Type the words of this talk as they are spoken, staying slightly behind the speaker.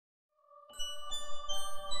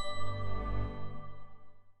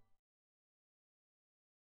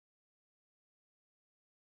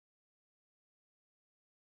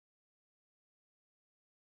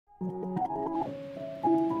I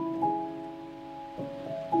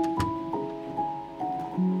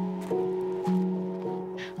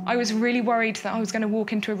was really worried that I was going to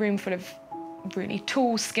walk into a room full of really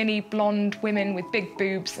tall, skinny, blonde women with big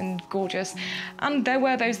boobs and gorgeous. And there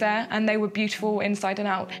were those there, and they were beautiful inside and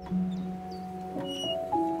out.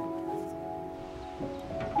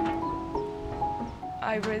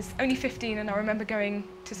 I was only 15 and I remember going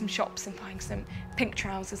to some shops and buying some pink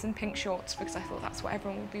trousers and pink shorts because I thought that's what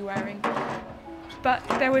everyone would be wearing. But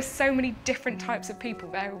there were so many different types of people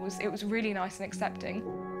there. It was really nice and accepting.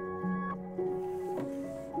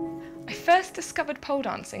 I first discovered pole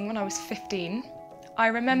dancing when I was 15. I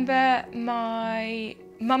remember my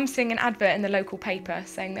mum seeing an advert in the local paper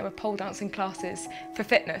saying there were pole dancing classes for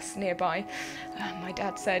fitness nearby. My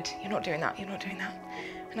dad said, "You're not doing that, you're not doing that."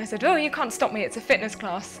 And I said, "Oh, you can't stop me, it's a fitness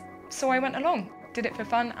class." So I went along, did it for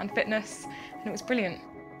fun and fitness, and it was brilliant.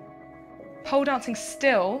 Pole dancing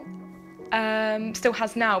still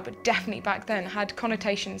has now, but definitely back then, had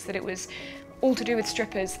connotations that it was all to do with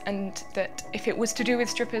strippers, and that if it was to do with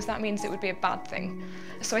strippers, that means it would be a bad thing.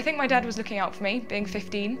 So I think my dad was looking out for me, being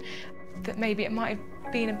 15, that maybe it might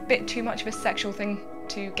have been a bit too much of a sexual thing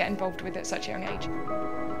to get involved with at such a young age.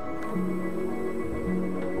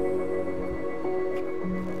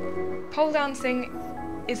 Pole dancing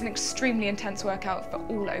is an extremely intense workout for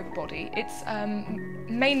all over body. It's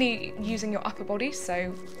mainly using your upper body,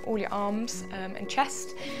 so all your arms and chest.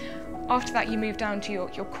 After that you move down to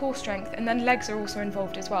your core strength, and then legs are also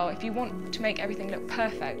involved as well. If you want to make everything look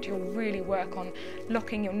perfect, you'll really work on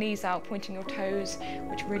locking your knees out, pointing your toes,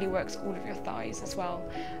 which really works all of your thighs as well.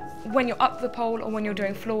 When you're up the pole or when you're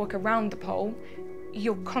doing floor work around the pole,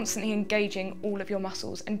 you're constantly engaging all of your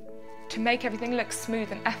muscles, and to make everything look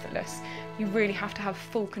smooth and effortless, you really have to have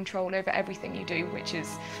full control over everything you do, which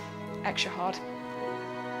is extra hard.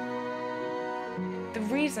 The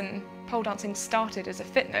reason pole dancing started as a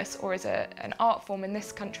fitness or as an art form in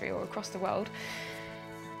this country or across the world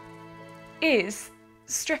is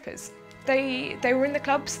strippers. They were in the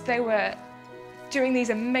clubs, they were doing these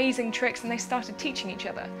amazing tricks, and they started teaching each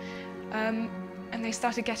other. And they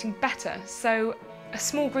started getting better. So a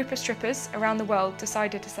small group of strippers around the world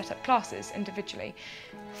decided to set up classes individually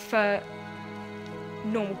for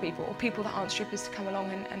normal people, or people that aren't strippers, to come along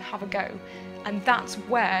and have a go. And that's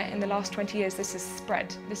where, in the last 20 years, this has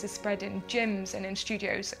spread. This has spread in gyms and in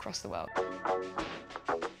studios across the world.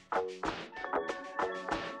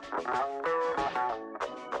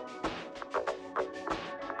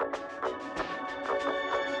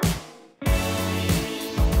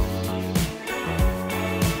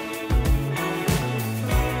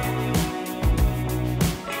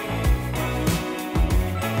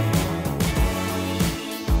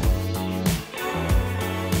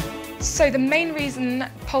 So the main reason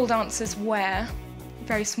pole dancers wear a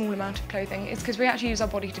very small amount of clothing is because we actually use our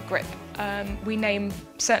body to grip. We name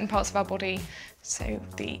certain parts of our body, so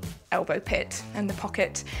the elbow pit and the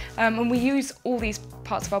pocket, and we use all these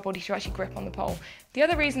parts of our body to actually grip on the pole. The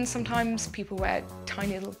other reason sometimes people wear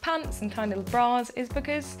tiny little pants and tiny little bras is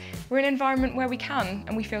because we're in an environment where we can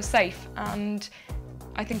and we feel safe, and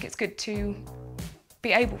I think it's good to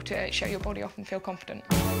be able to show your body off and feel confident.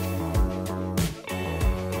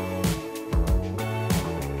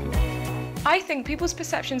 I think people's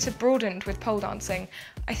perceptions have broadened with pole dancing.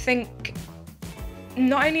 I think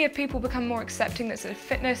not only have people become more accepting that it's a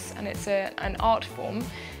fitness and it's an art form,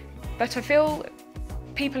 but I feel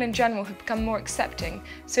people in general have become more accepting.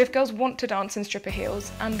 So if girls want to dance in stripper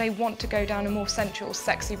heels and they want to go down a more sensual,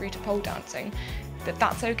 sexy route of pole dancing,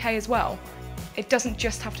 that's okay as well. It doesn't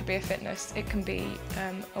just have to be a fitness, it can be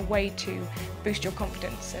a way to boost your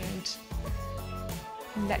confidence and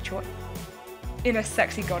let your inner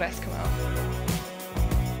sexy goddess come out.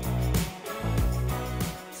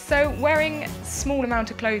 So wearing a small amount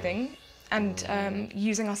of clothing and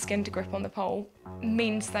using our skin to grip on the pole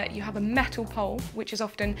means that you have a metal pole, which is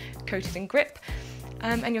often coated in grip,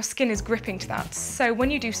 and your skin is gripping to that. So when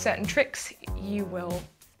you do certain tricks, you will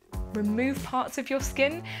remove parts of your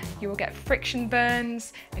skin, you will get friction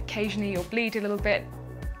burns, occasionally you'll bleed a little bit,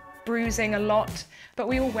 bruising a lot, but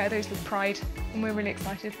we all wear those with pride, and we're really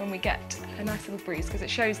excited when we get a nice little bruise because it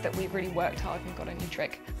shows that we've really worked hard and got a new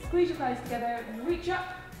trick. Squeeze your thighs together, reach up,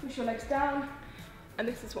 push your legs down, and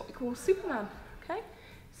this is what we call Superman, okay?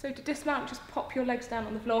 So to dismount, just pop your legs down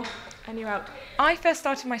on the floor and you're out. I first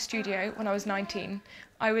started my studio when I was 19.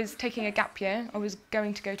 I was taking a gap year. I was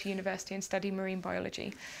going to go to university and study marine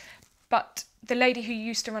biology. But the lady who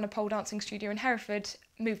used to run a pole dancing studio in Hereford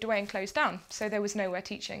moved away and closed down, so there was nowhere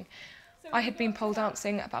teaching. I had been pole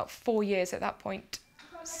dancing about 4 years at that point,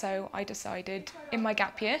 so I decided in my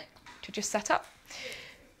gap year to just set up.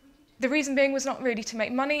 The reason being was not really to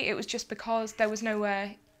make money, it was just because there was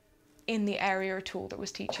nowhere in the area at all that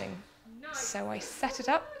was teaching. So I set it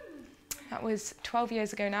up. That was 12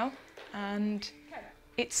 years ago now, and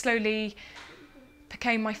it slowly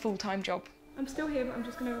became my full-time job. I'm still here, but I'm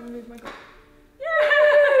just going to remove my glove.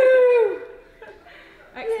 Yay!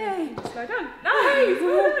 Excellent. Yay. Slow down. Nice!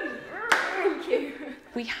 Well done. Thank you.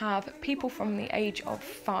 We have people from the age of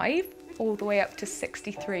 5 all the way up to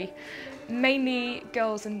 63, mainly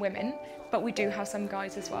girls and women, but we do have some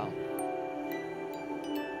guys as well.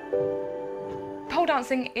 Pole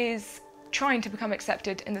dancing is trying to become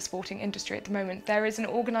accepted in the sporting industry at the moment. There is an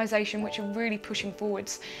organisation which are really pushing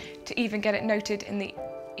forwards to even get it noted in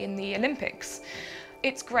the Olympics.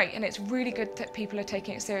 It's great, and it's really good that people are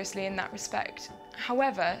taking it seriously in that respect.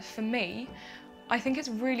 However, for me, I think it's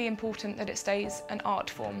really important that it stays an art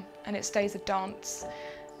form and it stays a dance.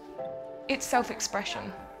 It's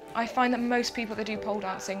self-expression. I find that most people that do pole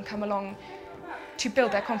dancing come along to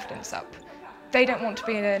build their confidence up. They don't want to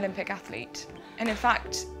be an Olympic athlete. And in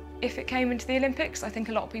fact, if it came into the Olympics, I think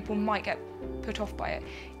a lot of people might get put off by it.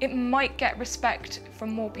 It might get respect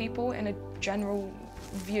from more people in a general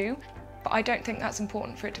view, but I don't think that's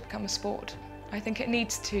important for it to become a sport. I think it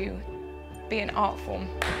needs to be an art form.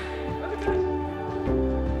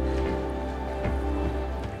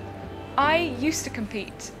 I used to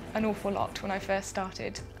compete an awful lot when I first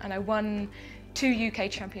started, and I won 2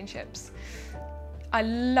 UK championships. I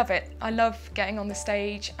love it. I love getting on the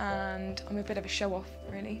stage, and I'm a bit of a show-off,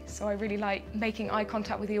 really. So I really like making eye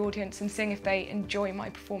contact with the audience and seeing if they enjoy my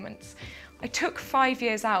performance. I took 5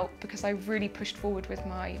 years out because I really pushed forward with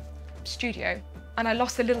my studio, and I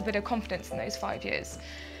lost a little bit of confidence in those 5 years.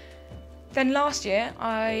 Then last year,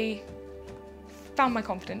 I found my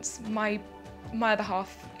confidence. My other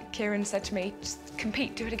half, Kieran, said to me, just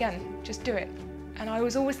compete, do it again, just do it. And I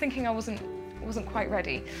was always thinking I wasn't quite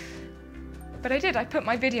ready. But I did. I put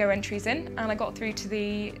my video entries in, and I got through to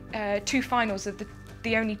the 2 finals of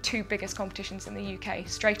the only 2 biggest competitions in the UK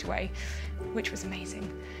straight away, which was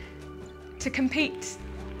amazing. To compete,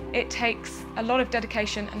 it takes a lot of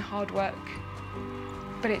dedication and hard work,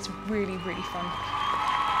 but it's really, really fun.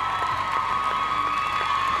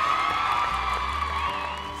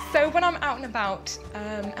 So when I'm out and about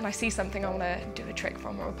and I see something I want to do a trick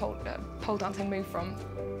from or a pole dancing move from,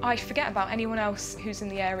 I forget about anyone else who's in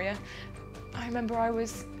the area. I remember I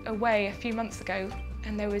was away a few months ago,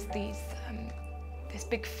 and there was this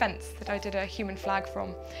big fence that I did a human flag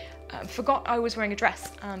from. Forgot I was wearing a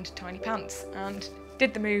dress and tiny pants, and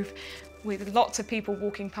did the move with lots of people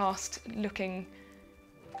walking past looking,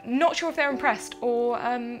 not sure if they're impressed or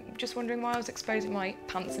just wondering why I was exposing my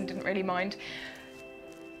pants and didn't really mind.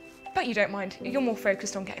 But you don't mind, you're more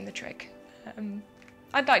focused on getting the trick.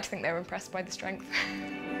 I'd like to think they were impressed by the strength.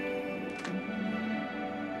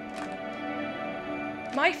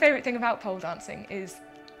 My favourite thing about pole dancing is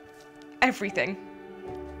everything.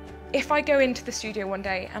 If I go into the studio one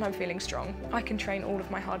day and I'm feeling strong, I can train all of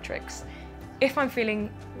my hard tricks. If I'm feeling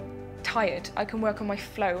tired, I can work on my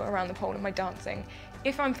flow around the pole and my dancing.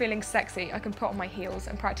 If I'm feeling sexy, I can put on my heels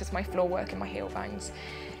and practice my floor work and my heel bangs.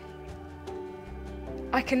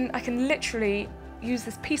 I can literally use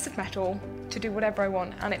this piece of metal to do whatever I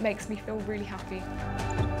want, and it makes me feel really happy.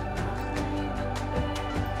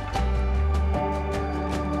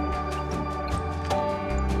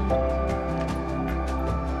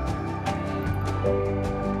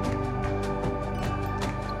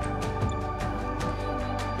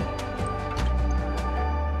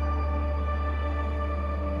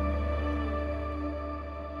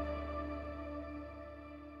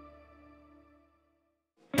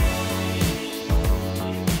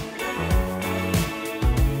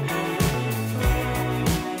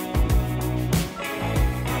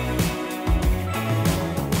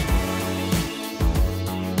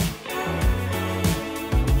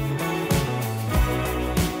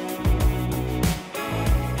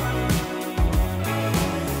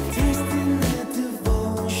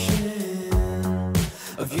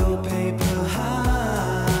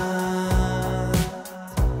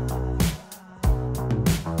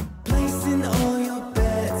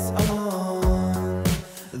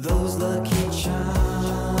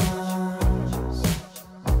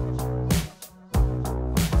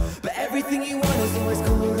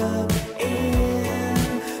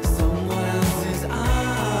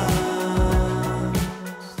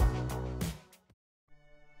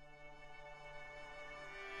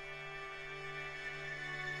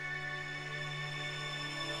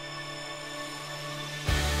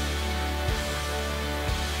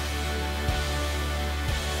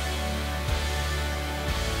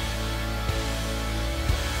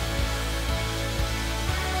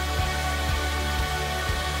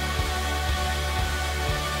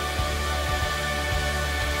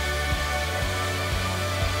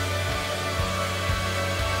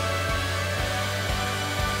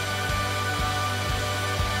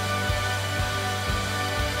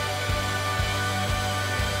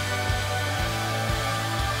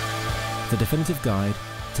 the definitive guide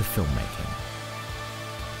to filmmaking.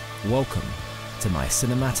 Welcome to my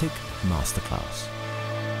cinematic masterclass.